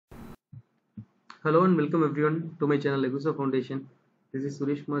Hello and welcome everyone to my channel Legusa Foundation. This is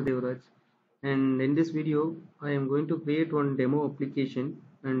Suresh Kumar Devaraj, and in this video I am going to create one demo application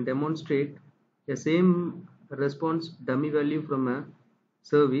and demonstrate a same response dummy value from a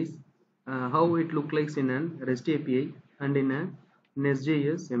service, how it look like in an REST API and in a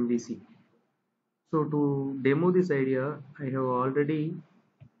NestJS MVC. So to demo this idea, I have already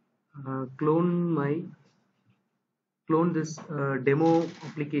cloned this demo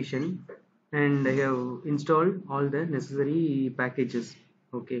application, and I have installed all the necessary packages.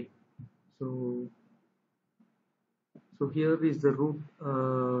 Okay, so here is the root,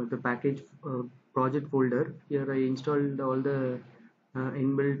 the package project folder. Here I installed all the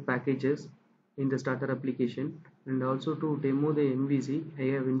inbuilt packages in the starter application, and also to demo the MVC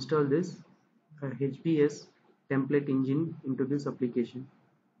I have installed this HBS template engine into this application.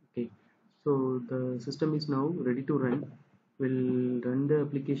 Okay, so the system is now ready to run. We'll run the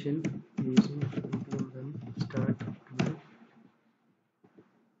application using npm run start command.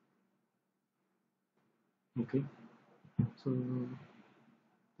 Okay, so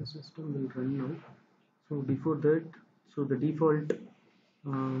the system will run now. So before that, so the default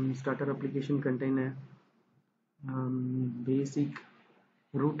starter application contain a basic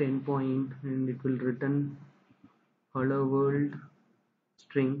root endpoint, and it will return hello world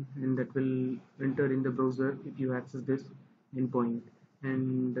string, and that will enter in the browser if you access this endpoint,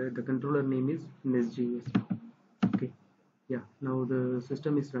 and the controller name is NestJS. Okay, yeah, now the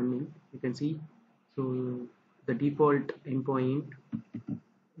system is running, you can see. So the default endpoint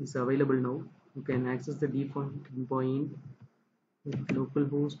is available now. You can access the default endpoint with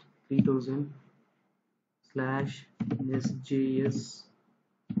localhost 3000 slash nestjs.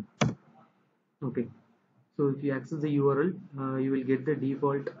 Okay, so if you access the URL, you will get the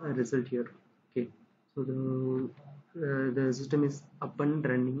default result here. Okay, so the system is up and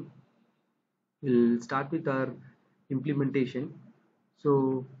running. We'll start with our implementation.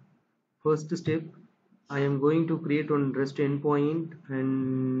 So first step, I am going to create one REST endpoint,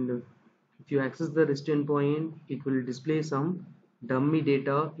 and if you access the REST endpoint, it will display some dummy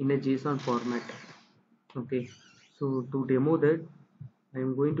data in a JSON format. Okay, so to demo that, I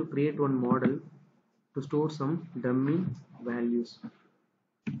am going to create one model to store some dummy values.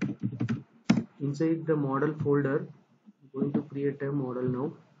 Inside the model folder, I'm going to create a model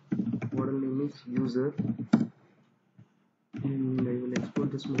now. Model name is user, and I will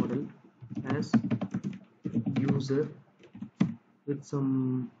export this model as user with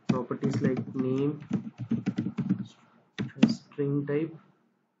some properties like name as string type,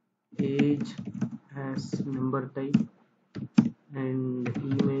 age as number type, and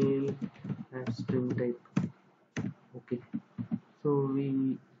email as string type. Okay, so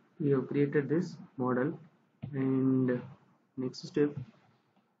we have created this model, and next step,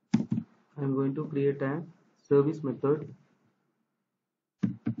 I'm going to create a service method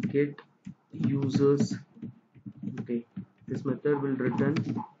get users. Okay, this method will return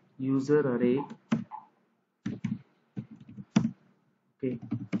user array. Okay,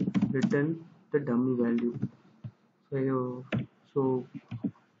 return the dummy value. So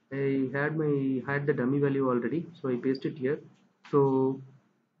I had the dummy value already, so I paste it here. So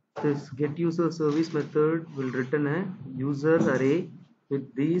this get user service method will return a user array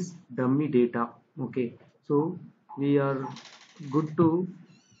with these dummy data. Okay, so we are good to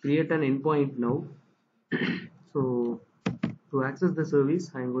create an endpoint now. So to access the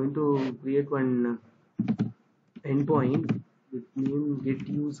service, I am going to create one endpoint with name get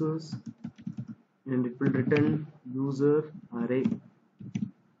users, and it will return user array.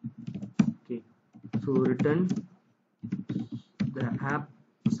 Okay, so return the app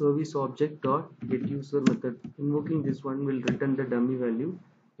service object dot get user method. Invoking this one will return the dummy value,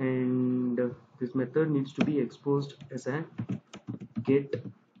 and this method needs to be exposed as a get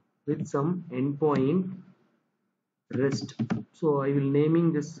with some endpoint rest. So I will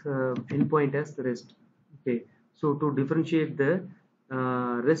naming this endpoint as rest. Okay, so to differentiate the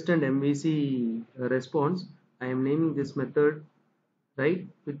rest and MVC response, I am naming this method right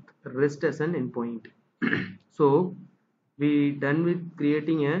with rest as an endpoint. So we done with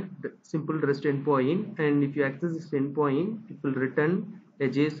creating a simple rest endpoint, and if you access this endpoint, it will return a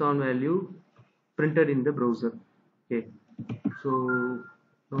JSON value printed in the browser. Okay, so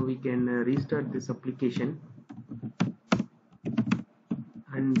now we can restart this application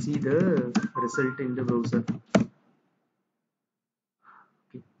and see the result in the browser.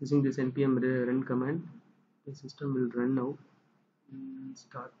 Okay, using this npm run command, the system will run now.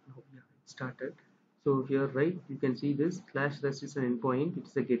 Start now. Yeah, it started. So here, right, you can see this slash rest is an endpoint.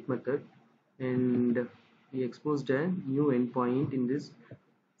 It's a get method, and we exposed a new endpoint in this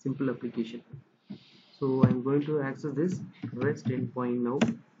simple application. So I'm going to access this REST endpoint now,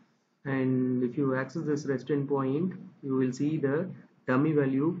 and if you access this REST endpoint, you will see the dummy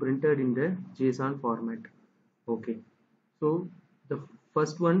value printed in the JSON format. Okay, so the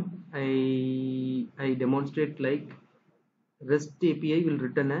first one I demonstrate like REST API will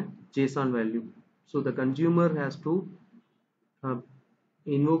return a JSON value. So the consumer has to uh,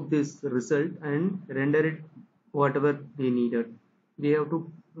 invoke this result and render it whatever they needed. They have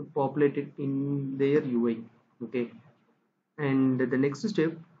to populate it in their UI. Okay, and the next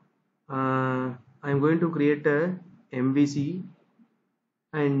step, I'm going to create a MVC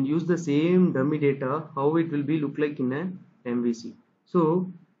and use the same dummy data how it will be look like in a MVC.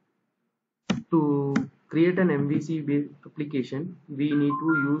 So to create an MVC application, we need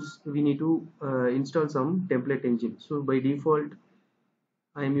to install some template engine. So by default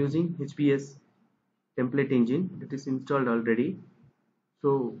I am using HPS template engine that is installed already.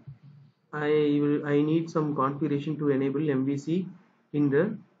 So I need some configuration to enable MVC in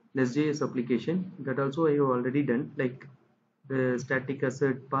the NestJS application. That also I have already done, like the static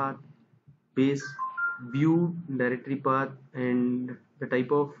asset path, base, view, directory path, and the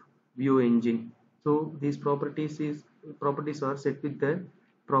type of view engine. So these properties are set with the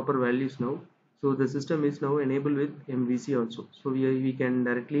proper values now. So the system is now enabled with MVC also. So we can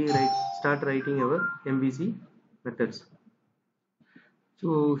directly start writing our MVC methods.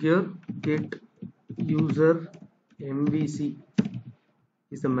 So here get user MVC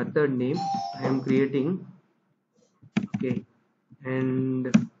is the method name I am creating. Okay,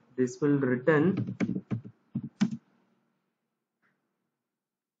 and this will return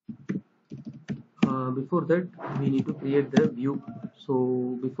before that we need to create the view.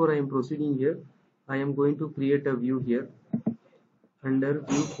 So before I am proceeding here, I am going to create a view here under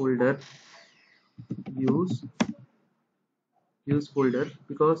view folder, views folder,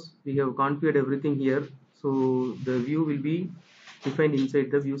 because we have configured everything here. So the view will be defined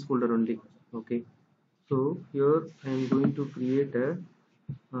inside the views folder only. Okay, so here I am going to create a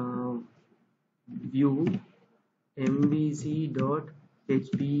view mvc.hps.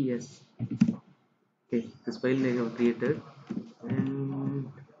 Okay, this file I have created, and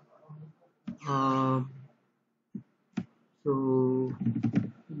so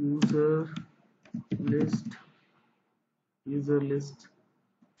user list user list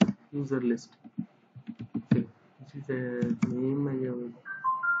user list. Okay, this is the name I have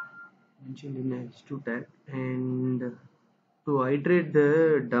mentioned in H2 tag, and to iterate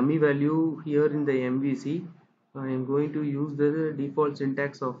the dummy value here in the MVC, I am going to use the default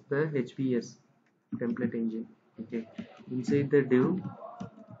syntax of the HPS template engine. Okay, inside the div.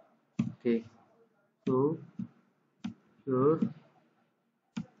 Okay, so here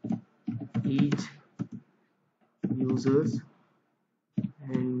each users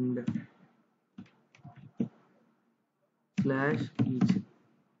and slash each.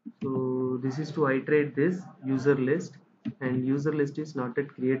 So this is to iterate this user list, and user list is not yet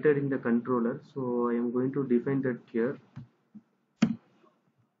created in the controller, so I am going to define that here.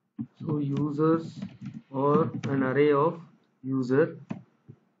 So users or an array of user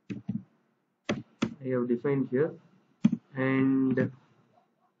I have defined here, and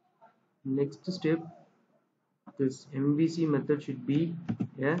next step, this MVC method should be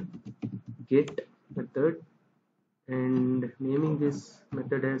a get method, and naming this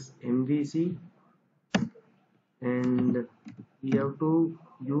method as MVC, and we have to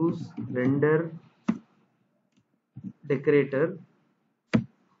use render decorator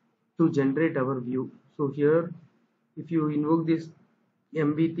to generate our view. So here if you invoke this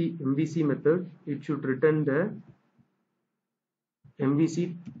MVC method, it should return the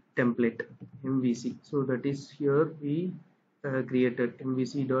MVC template MVC. So that is here we created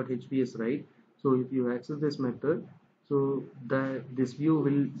mvc.hps, right? So if you access this method, so this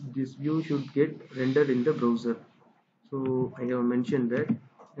view should get rendered in the browser. So I have mentioned that,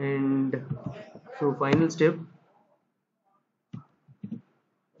 and so final step,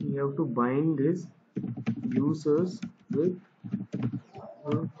 we have to bind this users with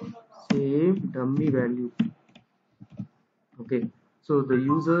the same dummy value. Okay, so the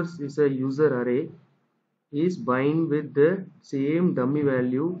users is a user array is bind with the same dummy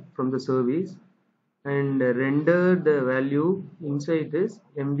value from the service and render the value inside this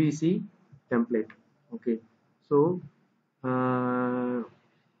MVC template. Okay, so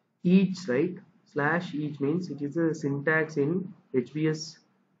each, right, slash each means it is a syntax in HBS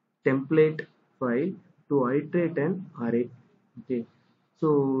template file to iterate an array. Okay,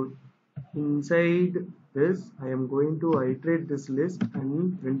 so inside this I am going to iterate this list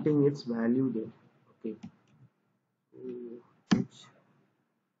and printing its value there. Okay,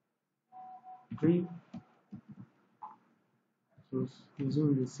 H3 So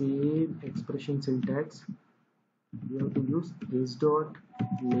using the same expression syntax, we have to use this dot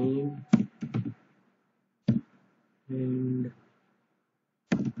name and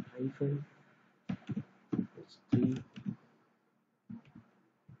hyphen h3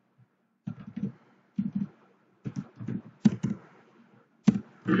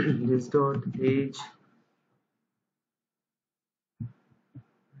 this dot age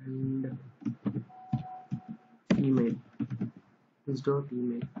and email, this dot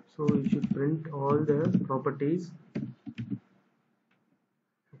email. So you should print all the properties,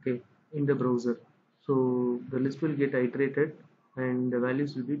 okay, in the browser. So the list will get iterated and the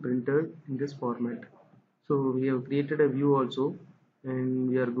values will be printed in this format. So we have created a view also, and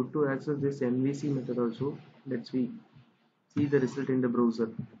we are good to access this MVC method also. Let's see the result in the browser.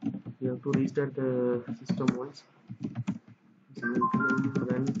 We have to restart the system once.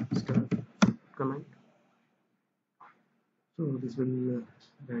 Run start command. So this will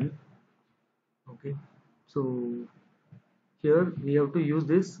run. Okay. So here we have to use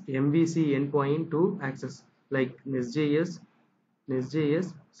this MVC endpoint to access, like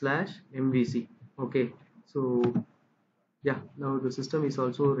NestJS/MVC. Okay. So yeah, now the system is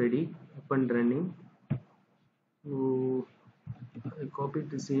also ready, up and running. So I copied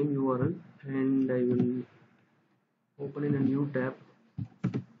the same URL and I will open in a new tab,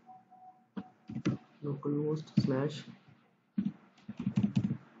 localhost slash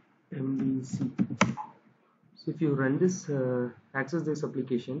MVC. So if you run this, access this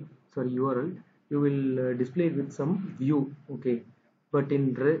application, sorry, URL, you will display it with some view, okay. But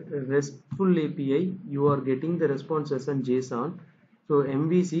in RESTful API, you are getting the response as an JSON. So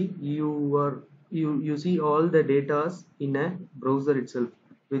MVC, you see all the data in a browser itself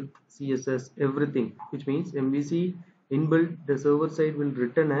with CSS, everything, which means MVC inbuilt, the server side will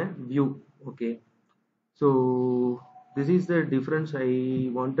return a view, okay. So this is the difference I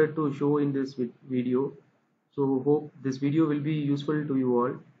wanted to show in this video. So hope this video will be useful to you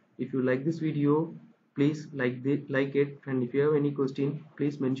all. If you like this video, please like it, and if you have any question,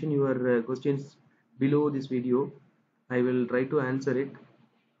 please mention your questions below this video. I will try to answer it.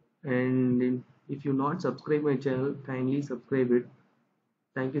 And if you not subscribe my channel, kindly subscribe it.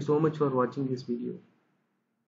 Thank you so much for watching this video.